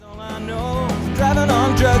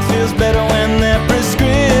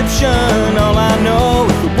destination. All I know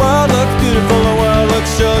is the world looks beautiful, the world looks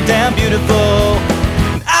so damn beautiful.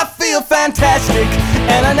 I feel fantastic,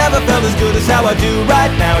 and I never felt as good as how I do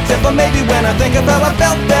right now. Except for maybe when I think of how I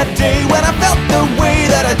felt that day, when I felt the way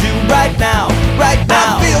that I do right now. Right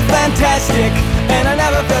now, I feel fantastic, and I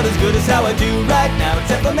never felt as good as how I do right now.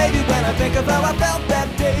 Except for maybe when I think of how I felt that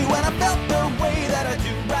day, when I felt the way that I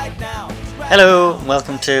do right now. Hello, and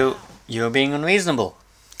welcome to You're Being Unreasonable.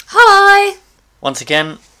 Hi! Once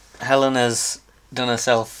again, Helen has done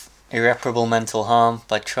herself irreparable mental harm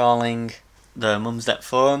by trawling the Mumsnet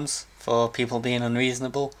forums for people being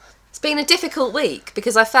unreasonable. It's been a difficult week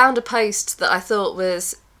because I found a post that I thought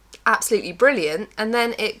was absolutely brilliant and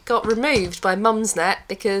then it got removed by Mumsnet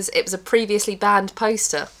because it was a previously banned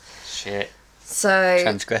poster. Shit. So,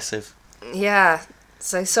 Transgressive. yeah.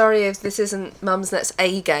 So sorry if this isn't Mumsnet's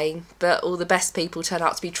A game, but all the best people turn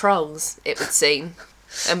out to be trolls, it would seem.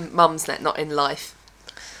 And Mumsnet, not in life.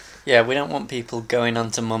 Yeah, we don't want people going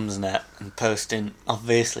onto Mumsnet and posting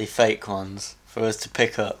obviously fake ones for us to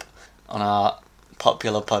pick up on our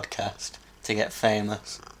popular podcast to get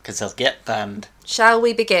famous, because they'll get banned. Shall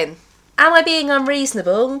we begin? Am I being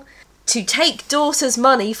unreasonable to take daughter's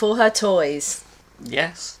money for her toys?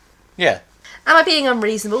 Yes? Yeah. Am I being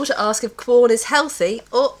unreasonable to ask if corn is healthy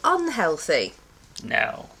or unhealthy?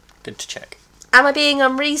 No. Good to check. Am I being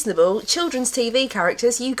unreasonable? Children's TV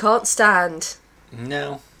characters you can't stand.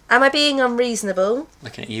 No. Am I being unreasonable?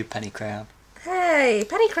 Looking at you, Penny Crown. Hey,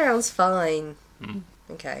 Penny Crown's fine.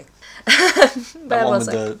 Okay. That Where one was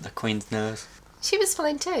with I? the Queen's nose. She was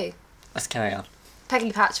fine too. Let's carry on.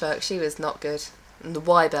 Peggy Patchwork, she was not good. And the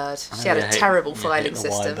Y-Bird, she had I a hate- terrible yeah, I filing hate the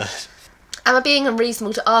system. Y-bird. Am I being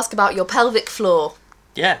unreasonable to ask about your pelvic floor?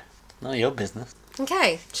 Yeah, none of your business.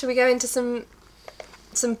 Okay, shall we go into some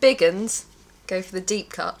big uns? Go for the deep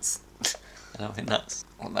cuts. I don't think that's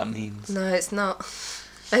what that means. No, it's not.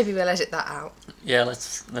 Maybe we'll edit that out. Yeah,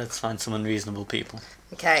 let's find some unreasonable people.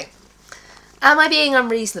 Okay. Am I being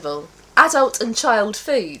unreasonable? Adult and child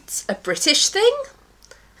foods, a British thing?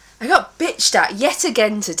 I got bitched at yet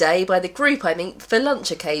again today by the group I meet for lunch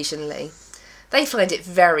occasionally. They find it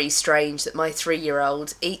very strange that my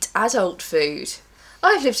 3-year-old eat adult food.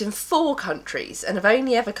 I've lived in 4 countries and have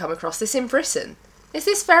only ever come across this in Britain. Is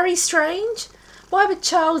this very strange? Why would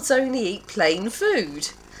childs only eat plain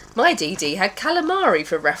food? My DD had calamari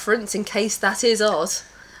for reference in case that is odd.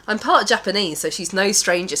 I'm part Japanese, so she's no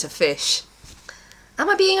stranger to fish. Am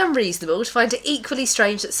I being unreasonable to find it equally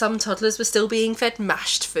strange that some toddlers were still being fed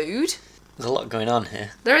mashed food? There's a lot going on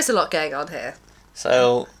here. There is a lot going on here.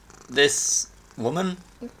 So, this woman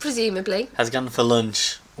Presumably. has gone for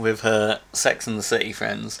lunch with her Sex and the City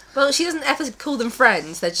friends. Well, she doesn't ever call them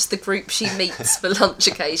friends, they're just the group she meets for lunch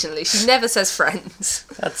occasionally. She never says friends.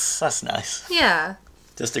 That's nice. Yeah.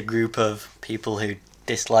 Just a group of people who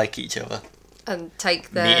dislike each other. And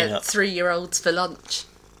take Meeting their up. 3-year-olds for lunch.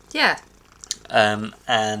 Yeah.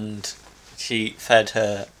 And she fed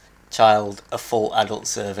her child a full adult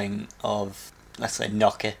serving of, let's say,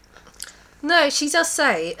 gnocchi. No, she does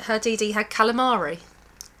say her DD had calamari.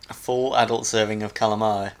 A full adult serving of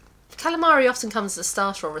calamari. Calamari often comes as a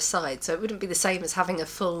starter or a side, so it wouldn't be the same as having a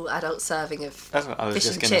full adult serving of That's what I was fish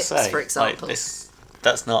just and going to chips, say. for example. Like,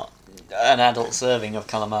 that's not... An adult serving of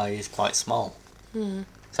calamari is quite small. So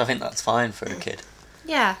I think that's fine for a kid.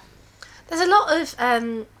 Yeah. There's a lot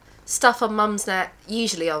of stuff on Mumsnet,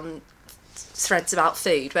 usually on threads about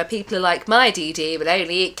food, where people are like, my DD will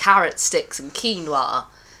only eat carrot sticks and quinoa.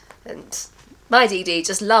 And my DD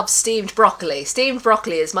just loves steamed broccoli. Steamed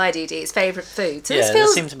broccoli is my DD's favourite food. So Yeah, this there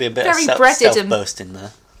feels seems to be a bit very of breaded and... self-boasting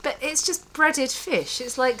there. But it's just breaded fish.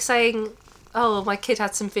 It's like saying, oh, my kid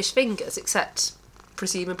had some fish fingers, except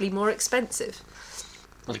presumably more expensive.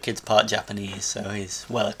 Well, the kid's part Japanese, so he's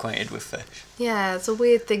well acquainted with fish. Yeah, it's a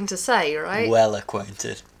weird thing to say, right? Well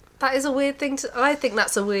acquainted. That is a weird thing to... I think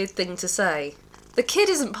that's a weird thing to say. The kid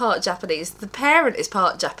isn't part Japanese, the parent is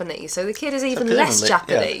part Japanese, so the kid is even less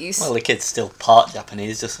Presumably, Japanese. yeah. Well, the kid's still part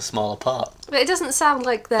Japanese, just a smaller part. But it doesn't sound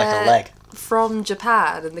like they're Like a leg. from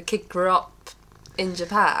Japan and the kid grew up in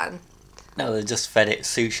Japan. No, they just fed it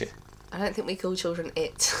sushi. I don't think we call children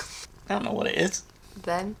it. I don't know what it is.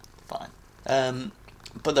 Then. Fine.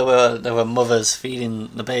 But there were mothers feeding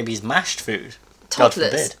the babies mashed food. God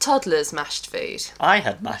forbid. Toddlers mashed food. I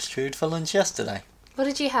had mashed food for lunch yesterday. What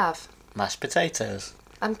did you have? Mashed potatoes.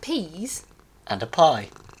 And peas? And a pie.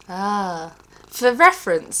 Ah. For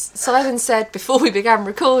reference, Simon said before we began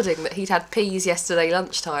recording that he'd had peas yesterday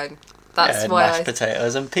lunchtime. That's I had why mashed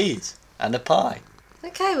potatoes and peas. And a pie.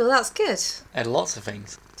 Okay, well that's good. I had lots of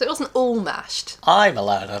things. So it wasn't all mashed. I'm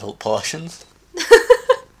allowed adult portions.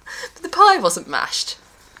 But the pie wasn't mashed.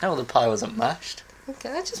 No, the pie wasn't mashed. Okay,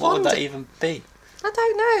 I just What wondered. would that even be? I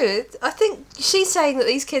don't know. I think she's saying that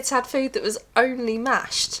these kids had food that was only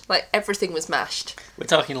mashed. Like, everything was mashed. We're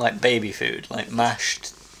talking like baby food, like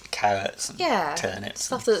mashed carrots and Yeah, turnips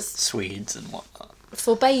stuff and that's- Swedes and whatnot.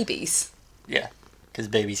 For babies. Yeah, because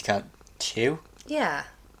babies can't chew Yeah.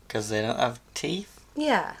 because they don't have teeth.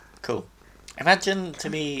 Yeah. Cool. Imagine to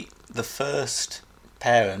be the first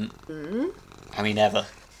parent, I mean ever,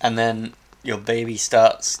 and then your baby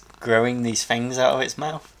starts growing these things out of its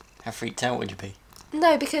mouth. How freaked out would you be?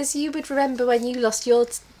 No, because you would remember when you lost your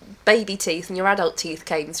baby teeth and your adult teeth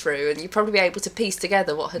came through, and you'd probably be able to piece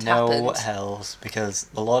together what had No happened. hells, because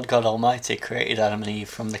the Lord God Almighty created Adam and Eve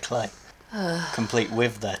from the clay, complete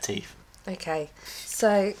with their teeth. Okay,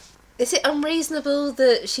 so is it unreasonable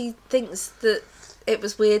that she thinks that it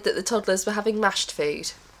was weird that the toddlers were having mashed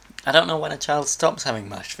food? I don't know when a child stops having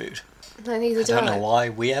mashed food. No, neither I do don't know why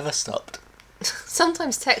we ever stopped.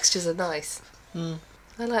 Sometimes textures are nice. I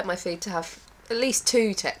like my food to have at least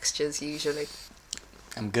 2 textures usually.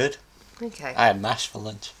 I'm good. Okay. I had mash for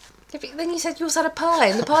lunch. Yeah, but then you said you also had a pie,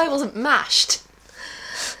 and the pie wasn't mashed.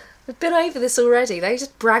 We've been over this already. They're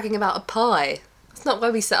just bragging about a pie. That's not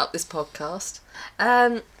why we set up this podcast.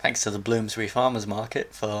 Thanks to the Bloomsbury Farmers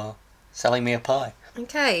Market for selling me a pie.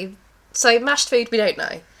 Okay, so mashed food we don't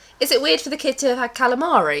know. Is it weird for the kid to have had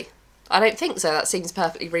calamari? I don't think so. That seems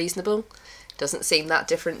perfectly reasonable. Doesn't seem that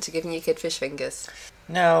different to giving your kid fish fingers.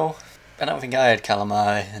 No, I don't think I had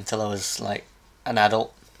calamari until I was like an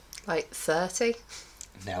adult. Like 30?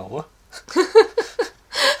 No.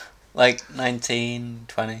 Like 19,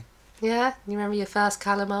 20. Yeah? You remember your first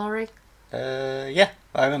calamari? Yeah,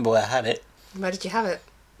 I remember where I had it. Where did you have it?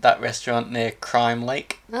 That restaurant near Crime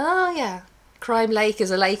Lake. Oh, yeah. Crime Lake is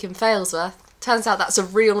a lake in Failsworth. Turns out that's a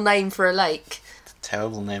real name for a lake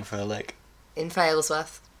Terrible name for a lake. in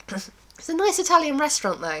Failsworth. It's a nice Italian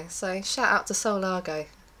restaurant, though, so shout out to Solargo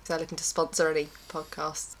if they're looking to sponsor any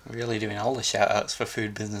podcasts. We're really doing all the shout outs for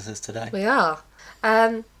food businesses today. We are.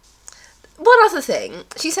 One other thing,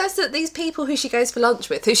 she says that these people who she goes for lunch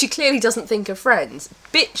with, who she clearly doesn't think are friends,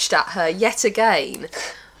 bitched at her yet again.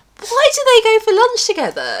 Why do they go for lunch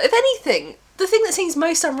together? If anything, the thing that seems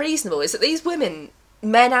most unreasonable is that these women,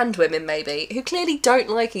 men and women maybe, who clearly don't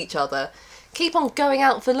like each other, keep on going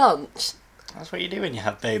out for lunch. That's what you do when you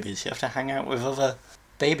have babies. You have to hang out with other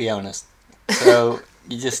baby owners. So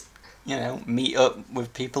you just, meet up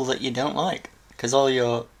with people that you don't like. Because all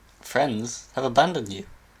your friends have abandoned you.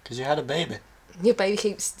 Because you had a baby. Your baby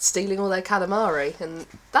keeps stealing all their calamari, and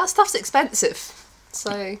that stuff's expensive.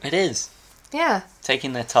 So, It is. yeah.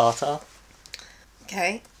 Taking their tartar.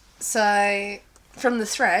 Okay, so from the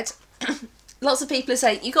thread, lots of people are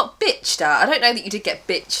saying you got bitched at. I don't know that you did get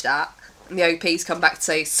bitched at. And the OP's come back to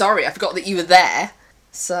say, sorry, I forgot that you were there.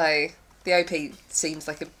 So the OP seems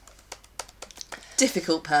like a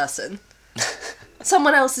difficult person.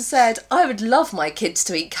 Someone else has said, I would love my kids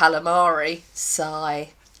to eat calamari. Sigh.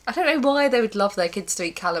 I don't know why they would love their kids to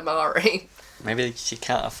eat calamari. Maybe she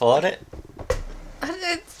can't afford it. I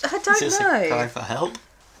don't It's just a cry know. for help.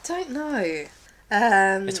 Don't know.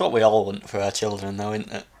 It's what we all want for our children, though,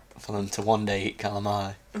 isn't it? For them to one day eat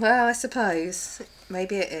calamari. Well, I suppose.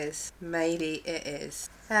 Maybe it is. Maybe it is.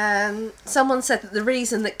 Someone said that the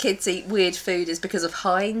reason that kids eat weird food is because of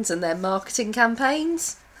Heinz and their marketing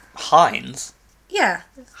campaigns. Heinz? Yeah,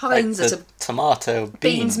 Heinz like at the a tomato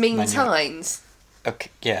beans means menu. Heinz. Okay,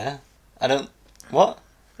 yeah. I don't... What?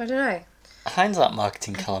 I don't know. Heinz aren't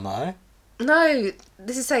marketing calamari. No,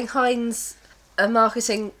 this is saying Heinz are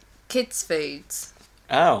marketing kids' foods.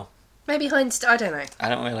 Oh. Maybe Heinz... I don't know. I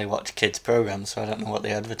don't really watch kids' programs, so I don't know what the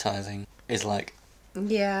advertising is like.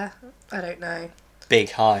 Yeah, I don't know.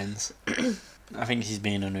 Big Heinz. I think she's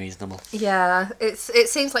being unreasonable. Yeah, it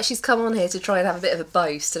seems like she's come on here to try and have a bit of a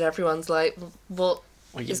boast, and everyone's like, what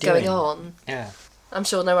What are you is doing? going on? Yeah. I'm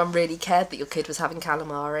sure no one really cared that your kid was having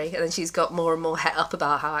calamari, and then she's got more and more het up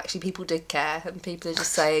about how actually people did care, and people are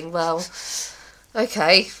just saying, well,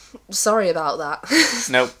 okay, sorry about that.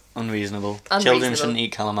 Nope. Unreasonable. Children Unreasonable. shouldn't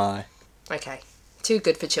eat calamari. Okay, too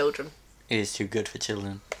good for children. It is too good for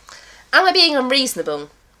children. Am I being unreasonable?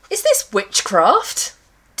 Is this witchcraft?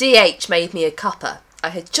 DH made me a cuppa. I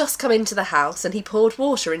had just come into the house and he poured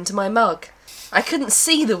water into my mug. I couldn't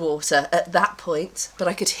see the water at that point, but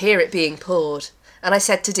I could hear it being poured. And I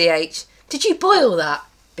said to DH, did you boil that?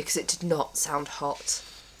 Because it did not sound hot.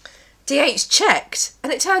 DH checked,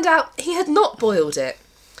 and it turned out he had not boiled it.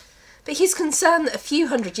 But he's concerned that a few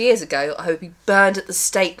hundred years ago I would be burned at the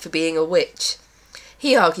stake for being a witch.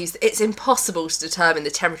 He argues that it's impossible to determine the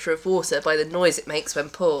temperature of water by the noise it makes when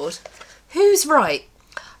poured. Who's right?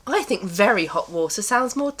 I think very hot water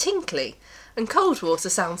sounds more tinkly, and cold water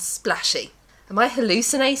sounds splashy. Am I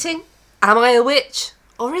hallucinating? Am I a witch?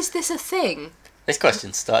 Or is this a thing? This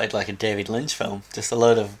question started like a David Lynch film. Just a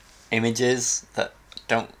load of images that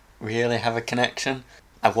don't really have a connection.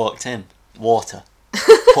 I walked in. Water.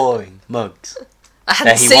 Pouring. Mugs. I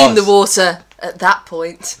hadn't There he seen was. the water at that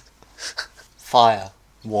point. Fire.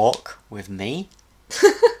 Walk with me.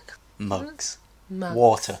 Mugs. Mug.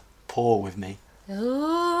 Water. Pour with me.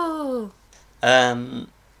 Oh.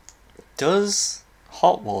 Does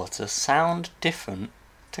hot water sound different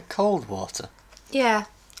to cold water? Yeah,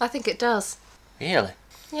 I think it does. Really?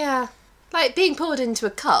 Yeah. Like being poured into a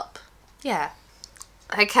cup. Yeah.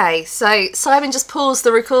 Okay, so Simon just paused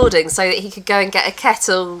the recording so that he could go and get a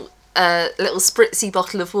kettle, a little spritzy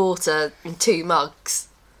bottle of water and 2 mugs.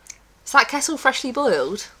 Is that kettle freshly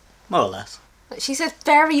boiled? More or less. She said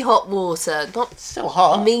very hot water, not Still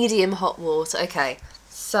hot. medium hot water. Okay,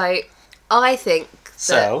 so I think that...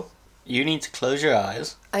 So, you need to close your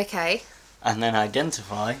eyes Okay, and then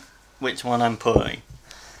identify which one I'm pouring.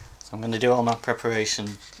 So I'm going to do all my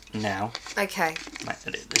preparation now. okay. Might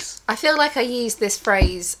edit this. I feel like I use this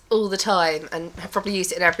phrase all the time and have probably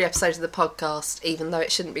used it in every episode of the podcast, even though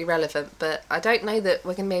it shouldn't be relevant, but I don't know that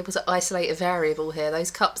we're going to be able to isolate a variable here. Those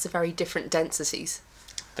cups are very different densities.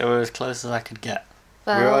 They were as close as I could get.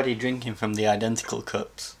 Well, We're already drinking from the identical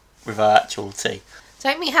cups with our actual tea.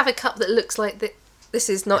 don't we have a cup that looks like that? This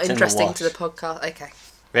is not It's in the interesting to the wash. podcast. Okay.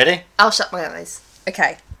 Ready? I'll shut my eyes.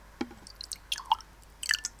 Okay.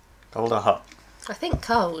 Cold or hot? I think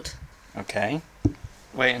cold. Okay.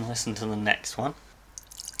 Wait and listen to the next one.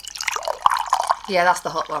 Yeah, that's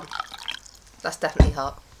the hot one. That's definitely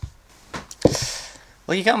hot.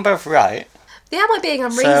 Well, you got them both right. The am I being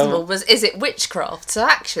unreasonable was, is it witchcraft? So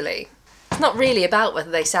actually, it's not really about whether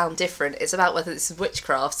they sound different, it's about whether this is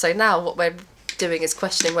witchcraft. So now what we're doing is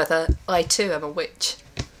questioning whether I too am a witch.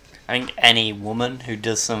 I think any woman who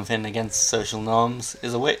does something against social norms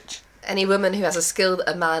is a witch. Any woman who has a skill that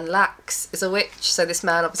a man lacks is a witch, so this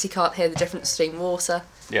man obviously can't hear the difference between water.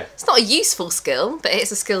 Yeah. It's not a useful skill, but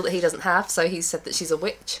it's a skill that he doesn't have, so he's said that she's a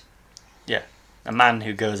witch. Yeah. A man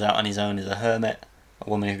who goes out on his own is a hermit. A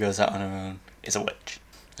woman who goes out on her own is a witch,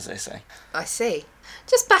 as they say. I see.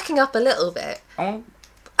 Just backing up a little bit, Oh,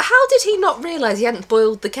 how did he not realise he hadn't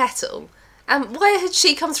boiled the kettle? And why had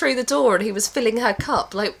she come through the door and he was filling her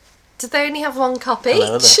cup? Like, did they only have 1 cup each?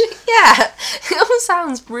 Hello there. Yeah, it all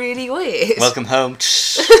sounds really weird. welcome home.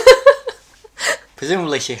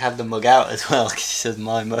 Presumably she had the mug out as well, because she says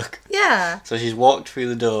my mug. Yeah, So she's walked through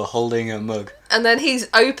the door holding her mug. and then he's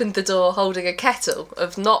opened the door holding a kettle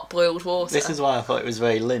of not boiled water. This is why I thought it was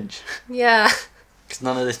very Lynch, Yeah. because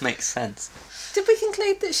none of this makes sense. Did we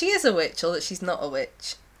conclude that she is a witch or that she's not a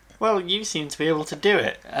witch? Well, you seem to be able to do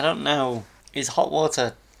it. I don't know. Is hot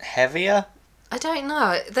water heavier? I don't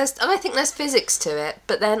know. I think there's physics to it,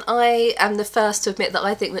 but then I am the first to admit that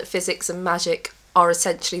I think that physics and magic are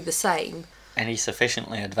essentially the same. Any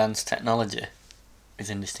sufficiently advanced technology is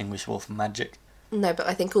indistinguishable from magic. No, but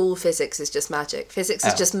I think all physics is just magic. Physics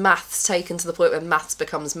is Oh. just maths taken to the point where maths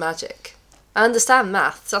becomes magic. I understand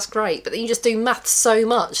maths, that's great, but then you just do maths so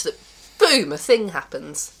much that, boom, a thing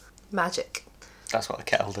happens. Magic. That's what a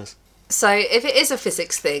kettle does. So if it is a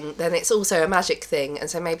physics thing, then it's also a magic thing, and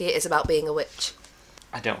so maybe it is about being a witch.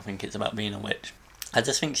 I don't think it's about being a witch. I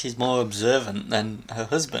just think she's more observant than her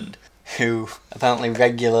husband, who apparently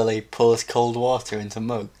regularly pours cold water into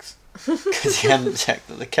mugs because he hadn't checked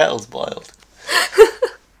that the kettle's boiled.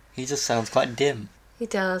 He just sounds quite dim. He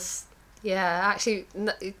does. Yeah, actually,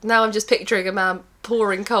 now I'm just picturing a man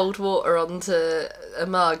pouring cold water onto a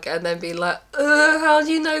mug and then being like, how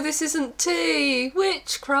do you know this isn't tea?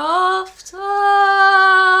 Witchcraft!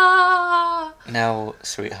 Ah! Now,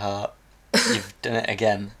 sweetheart, you've done it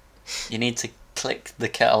again. You need to click the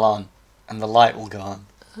kettle on and the light will go on.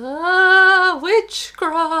 Ah,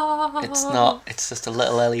 witchcraft! It's not, it's just a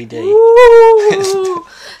little LED. Ooh.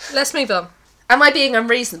 Let's move on. Am I being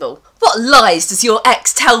unreasonable? What lies does your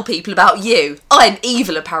ex tell people about you? I'm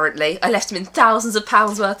evil, apparently. I left him in thousands of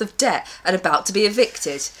pounds worth of debt and about to be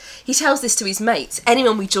evicted. He tells this to his mates,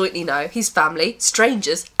 anyone we jointly know, his family,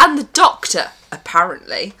 strangers, and the doctor,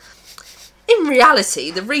 apparently. In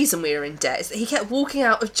reality, the reason we were in debt is that he kept walking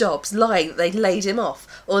out of jobs lying that they'd laid him off,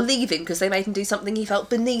 or leaving because they made him do something he felt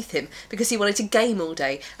beneath him because he wanted to game all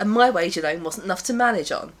day and my wage alone wasn't enough to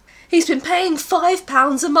manage on. He's been paying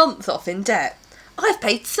 £5 a month off in debt. I've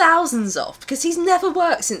paid thousands off because he's never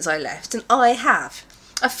worked since I left, and I have.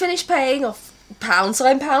 I've finished paying off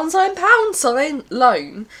 £,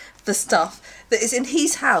 loan for stuff that is in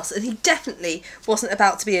his house, and he definitely wasn't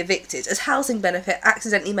about to be evicted, as Housing Benefit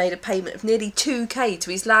accidentally made a payment of nearly 2k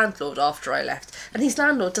to his landlord after I left, and his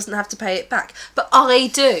landlord doesn't have to pay it back, but I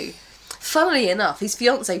do. Funnily enough, his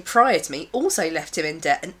fiancée prior to me also left him in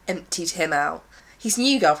debt and emptied him out. His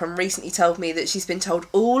new girlfriend recently told me that she's been told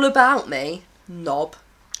all about me. Knob.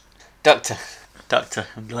 Doctor,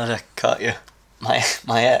 I'm glad I caught you. My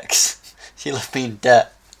ex, she left me in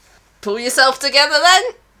debt. Pull yourself together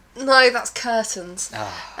then? No, that's curtains.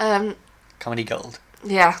 Comedy gold.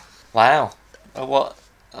 Yeah. Wow. What?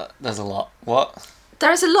 There's a lot. What?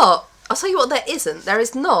 There is a lot. I'll tell you what there isn't. There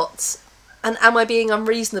is not an am I being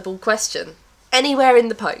unreasonable question anywhere in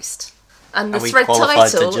the post. And the Are we thread qualified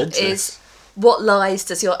to title judge is this? What lies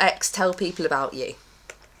does your ex tell people about you?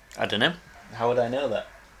 I don't know. How would I know that?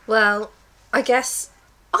 Well, I guess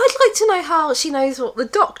I'd like to know how she knows what the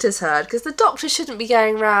doctor's heard, because the doctor shouldn't be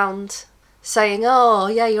going round saying, oh,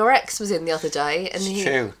 yeah, your ex was in the other day. And It's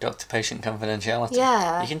true. Doctor-patient confidentiality.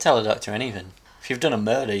 Yeah. You can tell a doctor anything. If you've done a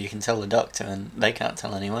murder, you can tell the doctor and they can't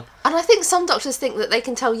tell anyone. And I think some doctors think that they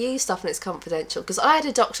can tell you stuff and it's confidential, because I had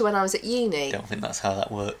a doctor when I was at uni. I don't think that's how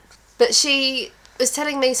that works. But she was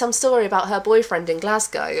telling me some story about her boyfriend in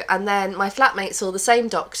Glasgow, and then my flatmate saw the same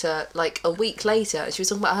doctor like a week later, and she was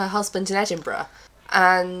talking about her husband in Edinburgh.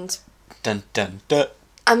 And Dun dun dun.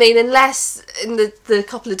 I mean, unless in the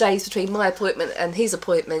couple of days between my appointment and his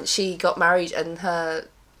appointment she got married and her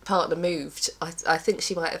partner moved, I think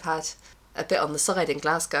she might have had a bit on the side in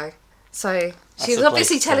Glasgow. So she was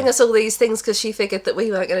obviously telling us all these things because she figured that we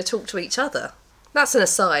weren't going to talk to each other. That's an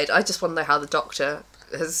aside. I just want to know how the doctor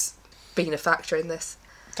has been a factor in this.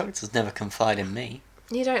 Doctors never confide in me.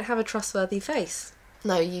 You don't have a trustworthy face.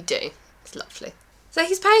 No, you do. It's lovely. So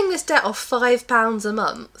he's paying this debt off £5 a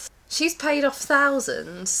month. She's paid off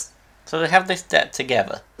thousands. So they have this debt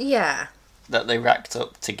together Yeah. that they racked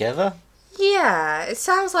up together. Yeah, it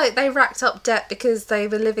sounds like they racked up debt because they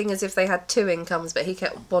were living as if they had two incomes, but he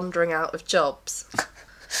kept wandering out of jobs.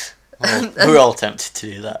 Well, we're all tempted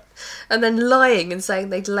to do that. And then lying and saying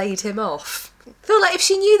they'd laid him off. I feel like if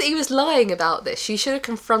she knew that he was lying about this, she should have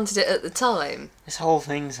confronted it at the time. This whole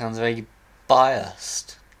thing sounds very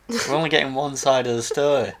biased. We're only getting one side of the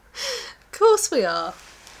story. Of course we are.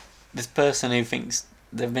 This person who thinks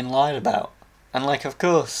they've been lied about. And like, of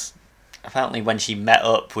course, apparently when she met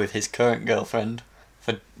up with his current girlfriend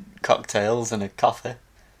for cocktails and a coffee,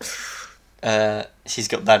 she's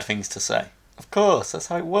got bad things to say. Of course, that's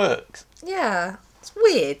how it works. Yeah. It's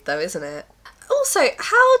weird though, isn't it? Also,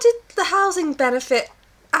 how did the housing benefit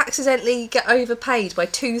accidentally get overpaid by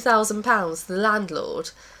 £2,000 to the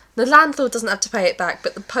landlord? The landlord doesn't have to pay it back,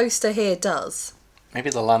 but the poster here does. Maybe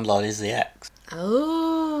the landlord is the ex.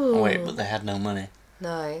 Oh. Oh wait, but they had no money.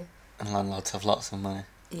 No. And landlords have lots of money.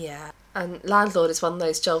 Yeah. And landlord is one of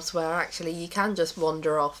those jobs where actually you can just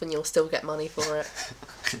wander off and you'll still get money for it.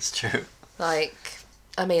 It's true. Like,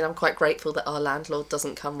 I mean, I'm quite grateful that our landlord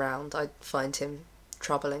doesn't come round. I find him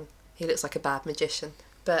troubling. He looks like a bad magician.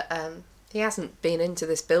 But he hasn't been into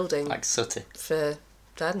this building Like Sooty. for,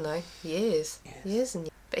 I don't know, years. Years and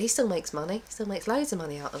years. But he still makes money. He still makes loads of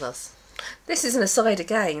money out of us. This is an aside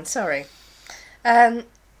again, sorry.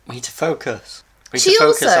 We need to focus. We need She to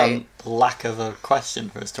focus also- on the lack of a question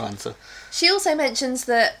for us to answer. She also mentions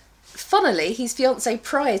that, funnily, his fiancée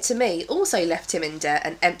prior to me also left him in debt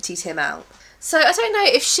and emptied him out. So I don't know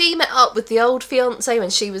if she met up with the old fiancé when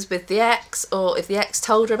she was with the ex, or if the ex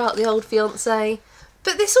told her about the old fiancé.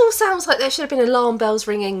 But this all sounds like there should have been alarm bells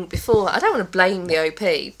ringing before. I don't want to blame the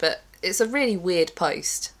OP, but it's a really weird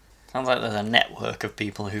post. Sounds like there's a network of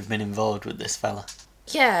people who've been involved with this fella.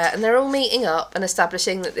 Yeah, and they're all meeting up and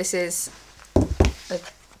establishing that this is a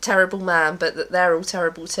terrible man, but that they're all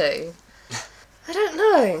terrible too. I don't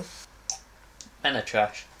know. Men are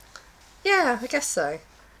trash. Yeah, I guess so.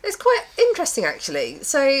 It's quite interesting, actually.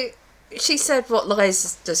 So, she said, what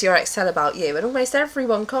lies does your ex tell about you? And almost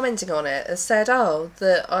everyone commenting on it has said, oh,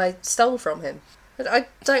 that I stole from him. And I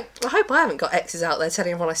hope I haven't got exes out there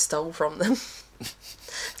telling everyone I stole from them.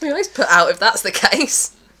 We always put out if that's the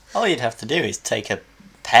case. All you'd have to do is take a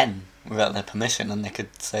pen without their permission and they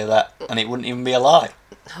could say that and it wouldn't even be a lie.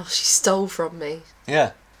 Oh, she stole from me.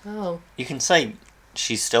 Yeah. Oh. You can say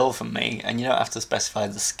she stole from me and you don't have to specify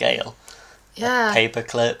the scale. Yeah. A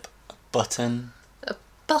paperclip, a button.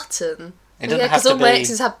 Button? It doesn't Yeah, have because to all my be...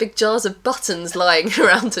 exes have big jars of buttons lying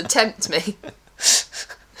around to tempt me.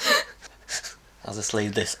 I'll just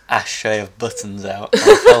leave this ashtray of buttons out. And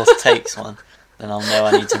if else takes one, then I'll know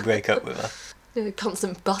I need to break up with her. You know,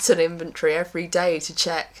 constant button inventory every day to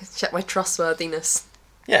check my trustworthiness.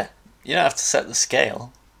 Yeah, you don't have to set the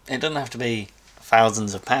scale. It doesn't have to be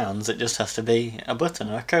thousands of pounds, it just has to be a button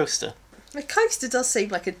or a coaster. A coaster does seem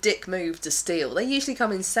like a dick move to steal. They usually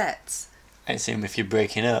come in sets. I assume if you're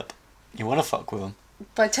breaking up, you want to fuck with them.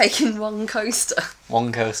 By taking one coaster.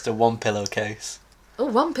 One coaster, one pillowcase. Oh,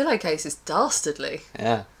 one pillowcase is dastardly.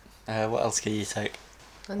 Yeah. What else can you take?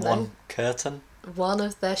 And One then curtain? one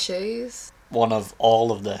of their shoes. One of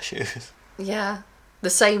all of their shoes. Yeah. The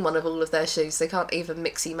same one of all of their shoes. They can't even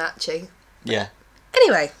mixy-matchy. Yeah.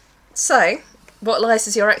 Anyway, so, what lies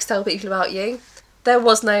does your ex tell people about you? There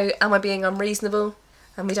was no am I being unreasonable?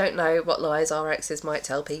 And we don't know what lies our exes might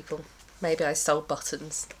tell people. Maybe I stole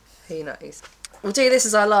buttons. Who knows? We'll do this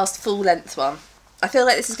as our last full-length one. I feel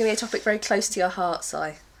like this is going to be a topic very close to your heart,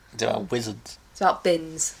 Si. It's about wizards. It's about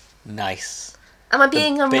bins. Nice. Am I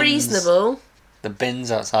being bins. unreasonable? The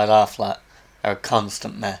bins outside our flat are a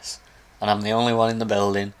constant mess. And I'm the only one in the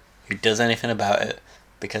building who does anything about it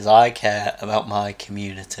because I care about my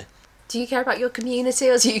community. Do you care about your community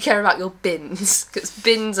or do you care about your bins? Because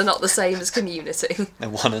bins are not the same as community. They're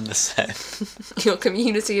one and the same. Your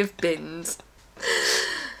community of bins.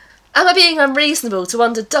 Am I being unreasonable to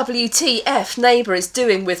wonder WTF neighbour is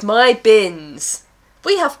doing with my bins?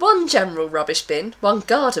 We have one general rubbish bin, one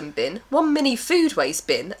garden bin, one mini food waste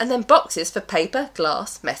bin, and then boxes for paper,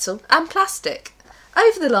 glass, metal and plastic.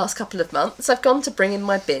 Over the last couple of months I've gone to bring in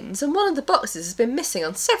my bins and one of the boxes has been missing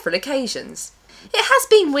on several occasions. It has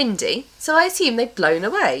been windy, so I assume they've blown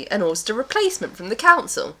away and ordered a replacement from the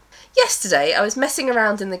council. Yesterday I was messing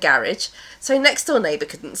around in the garage, so next door neighbour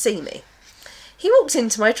couldn't see me. He walked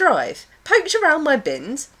into my drive, poked around my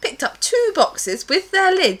bins, picked up 2 boxes with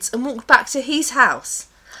their lids and walked back to his house.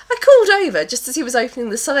 I called over just as he was opening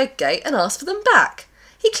the side gate and asked for them back.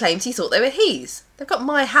 He claimed he thought they were his. They've got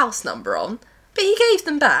my house number on, but he gave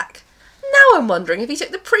them back. Now I'm wondering if he took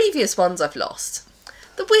the previous ones I've lost.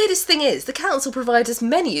 The weirdest thing is, the council provide as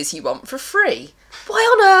many as you want for free. Why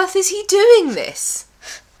on earth is he doing this?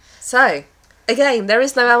 So, again, there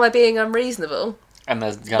is no am I being unreasonable, And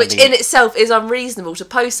there's gonna which be... in itself is unreasonable to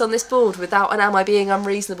post on this board without an am I being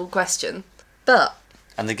unreasonable question. But,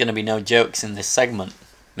 And there's going to be no jokes in this segment.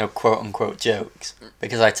 No quote-unquote jokes.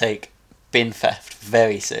 Because I take bin theft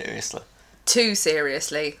very seriously. too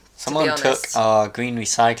seriously, Someone to be took honest. our green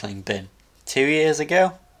recycling bin 2 years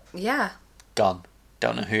ago. Yeah. Gone.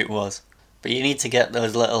 Don't know who it was. But you need to get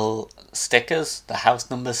those little stickers, the house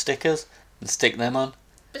number stickers, and stick them on.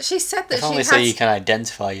 But she said that If only so you can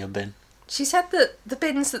identify your bin. She said that the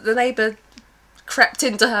bins that the neighbour crept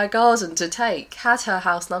into her garden to take had her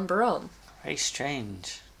house number on. Very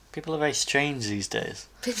strange. People are very strange these days.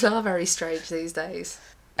 People are very strange these days.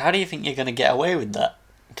 How do you think you're going to get away with that?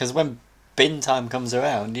 Because when bin time comes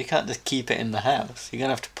around, you can't just keep it in the house. You're going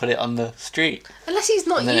to have to put it on the street. Unless he's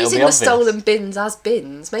not And then it'll using be the obvious. stolen bins as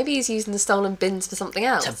bins. Maybe he's using the stolen bins for something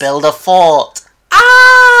else. To build a fort!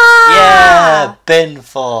 Ah! Yeah! Bin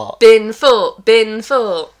fort! Bin fort, bin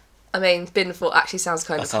fort. I mean, bin fort actually sounds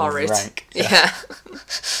kind That of sounds horrid. rank, Yeah.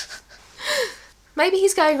 Maybe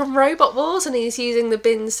he's going on Robot Wars and he's using the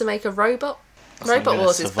bins to make a robot. Robot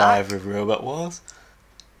Wars is back. survive with Robot Wars.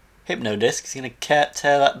 Hypnodisc is going to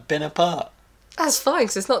tear that bin apart. That's fine,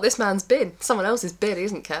 because it's not this man's bin. Someone else's bin, he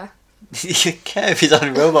doesn't care. You care if he's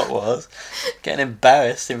on Robot Wars. Getting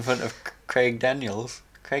embarrassed in front of Craig Daniels.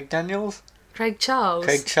 Craig Daniels? Craig Charles.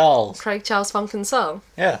 Craig Charles. Craig Charles Funk and Soul.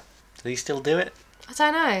 Yeah. Does he still do it? I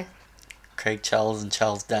don't know. Craig Charles and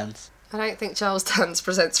Charles Dance. I don't think Charles Dance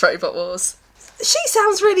presents Robot Wars. She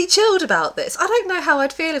sounds really chilled about this. I don't know how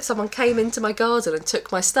I'd feel if someone came into my garden and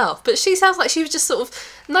took my stuff, but she sounds like she was just sort of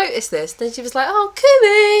noticed this. Then she was like, "Oh,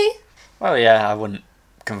 Cooey!" Well, yeah, I wouldn't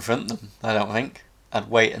confront them, I don't think. I'd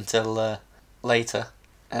wait until later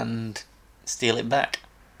and steal it back.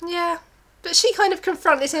 Yeah, but she kind of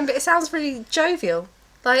confronted him, but it sounds really jovial.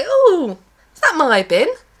 Like, "Oh, is that my bin?"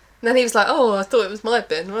 And then he was like, "Oh, I thought it was my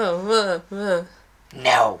bin." No,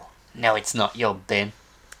 it's not your bin.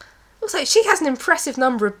 Also, she has an impressive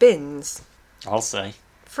number of bins. I'll say.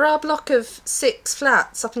 For our block of 6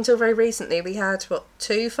 flats, up until very recently, we had,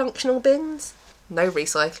 2 functional bins? No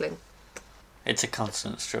recycling. It's a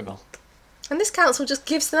constant struggle. And this council just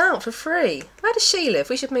gives them out for free. Where does she live?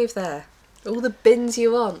 We should move there. All the bins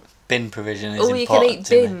you want. Bin provision is All you can important eat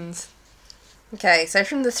to me. bins. Okay, so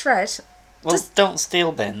from the thread... Well, don't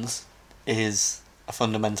steal bins is a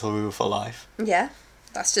fundamental rule for life. Yeah,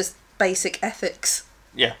 that's just basic ethics.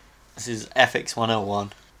 Yeah. This is Ethics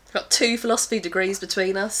 101. We've got 2 philosophy degrees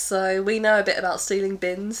between us, so we know a bit about stealing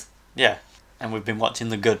bins. Yeah. And we've been watching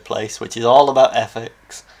The Good Place, which is all about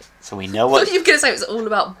ethics. So we know I what... thought you were going to say it was all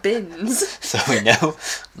about bins. So we know...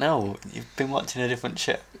 No, you've been watching a different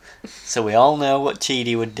show. So we all know what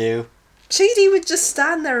Chidi would do. Chidi would just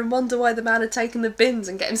stand there and wonder why the man had taken the bins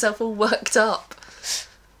and get himself all worked up.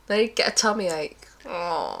 Then he'd get a tummy ache.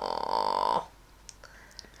 Aww.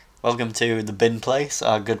 Welcome to The Bin Place,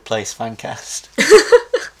 our Good Place fancast.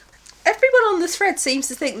 Everyone on the thread seems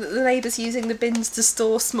to think that the neighbour's using the bins to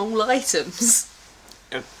store small items.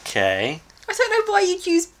 Okay. I don't know why you'd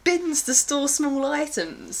use bins to store small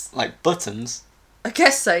items. Like buttons, I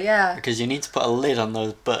guess so, yeah. because you need to put a lid on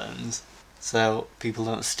those buttons so people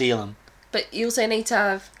don't steal them. But you also need to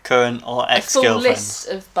have Current or a full ex-girlfriends. list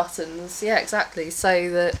of buttons. Yeah, exactly. So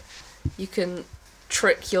that you can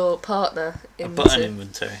trick your partner A into... button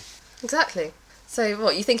inventory. Exactly. So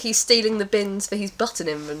what, you think he's stealing the bins for his button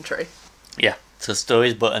inventory? Yeah. To store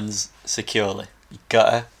his buttons securely. You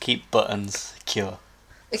gotta keep buttons secure.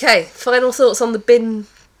 Okay, final thoughts on the bin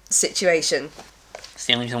situation.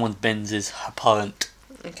 Stealing someone's bins is abhorrent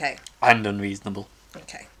Okay, and unreasonable.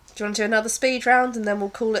 okay. Do you want to do another speed round and then we'll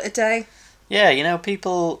call it a day? Yeah, you know,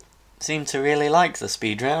 people seem to really like the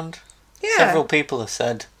speed round. Yeah. Several people have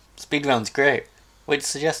said, speed round's great, which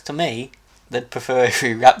suggests to me they'd prefer if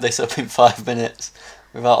we wrap this up in 5 minutes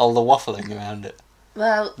without all the waffling around it.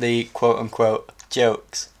 Well, The quote-unquote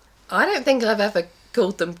jokes I don't think I've ever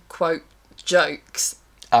called them, quote, jokes.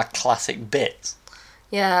 are classic bits.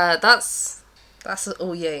 Yeah, that's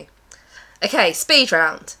all you. Okay, speed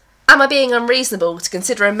round. Am I being unreasonable to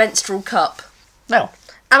consider a menstrual cup? No.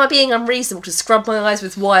 Am I being unreasonable to scrub my eyes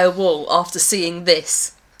with wire wool after seeing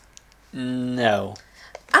this? No.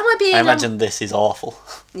 Am I being... I imagine this is awful.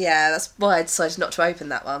 Yeah, that's why I decided not to open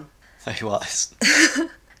that one. Very wise.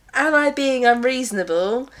 Am I being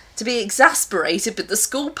unreasonable to be exasperated with the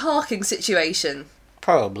school parking situation?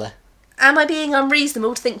 Probably. Am I being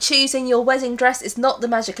unreasonable to think choosing your wedding dress is not the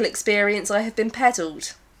magical experience I have been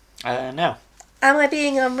peddled? No. Am I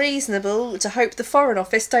being unreasonable to hope the Foreign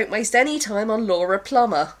Office don't waste any time on Laura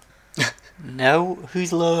Plummer? No?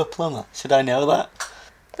 Who's Laura Plummer? Should I know that?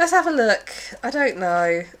 Let's have a look. I don't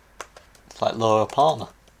know. It's like Laura Palmer.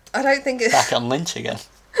 I don't think it's... Back on Lynch again.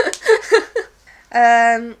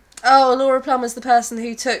 Laura Plummer's the person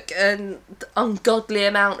who took an ungodly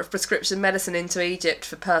amount of prescription medicine into Egypt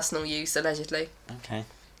for personal use, allegedly. Okay.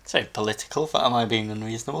 It's very political, but am I being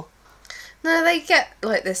unreasonable? No, they get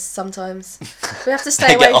like this sometimes. We have to stay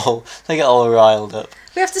They away. get all riled up.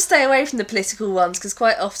 We have to stay away from the political ones because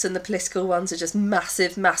quite often the political ones are just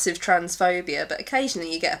massive, massive transphobia. But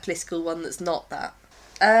occasionally you get a political one that's not that.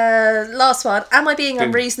 Last one. Am I being Boom.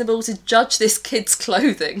 unreasonable to judge this kid's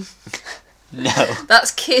clothing? No. That's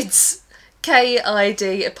kids.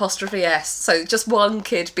 KID''S. So just one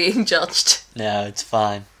kid being judged. No, it's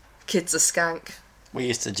fine. Kid's a skank. We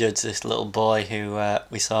used to judge this little boy who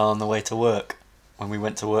we saw on the way to work when we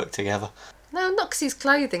went to work together. No, not because he's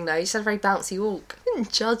clothing though. He just had a very bouncy walk. I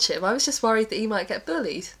didn't judge him. I was just worried that he might get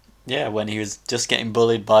bullied. Yeah, when he was just getting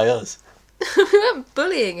bullied by us. We weren't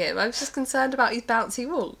bullying him. I was just concerned about his bouncy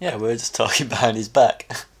walk. Yeah, we were just talking behind his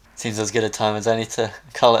back. Seems as good a time as any to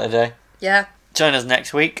call it a day. Yeah. Join us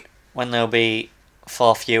next week when there'll be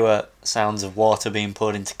 4 fewer sounds of water being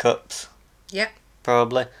poured into cups. Yep.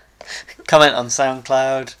 Probably. Comment on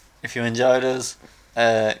SoundCloud if you enjoyed us.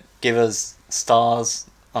 Give us stars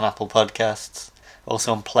on Apple Podcasts.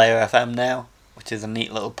 Also on Player FM now, which is a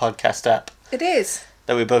neat little podcast app It is.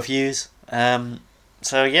 that we both use.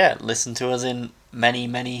 So yeah, listen to us in many,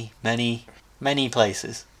 many, many, many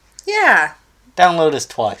places. Yeah. Download us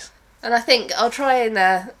twice. And I think I'll try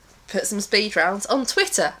and put some speed rounds on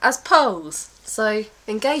Twitter as polls. So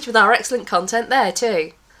engage with our excellent content there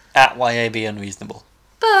too. At YAB Unreasonable.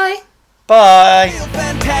 Bye. Bye! I feel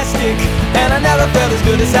fantastic, and I never felt as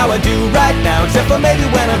good as how I do right now. Except for maybe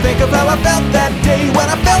when I think of how I felt that day, when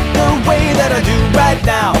I felt the way that I do right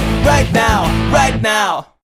now, right now, right now.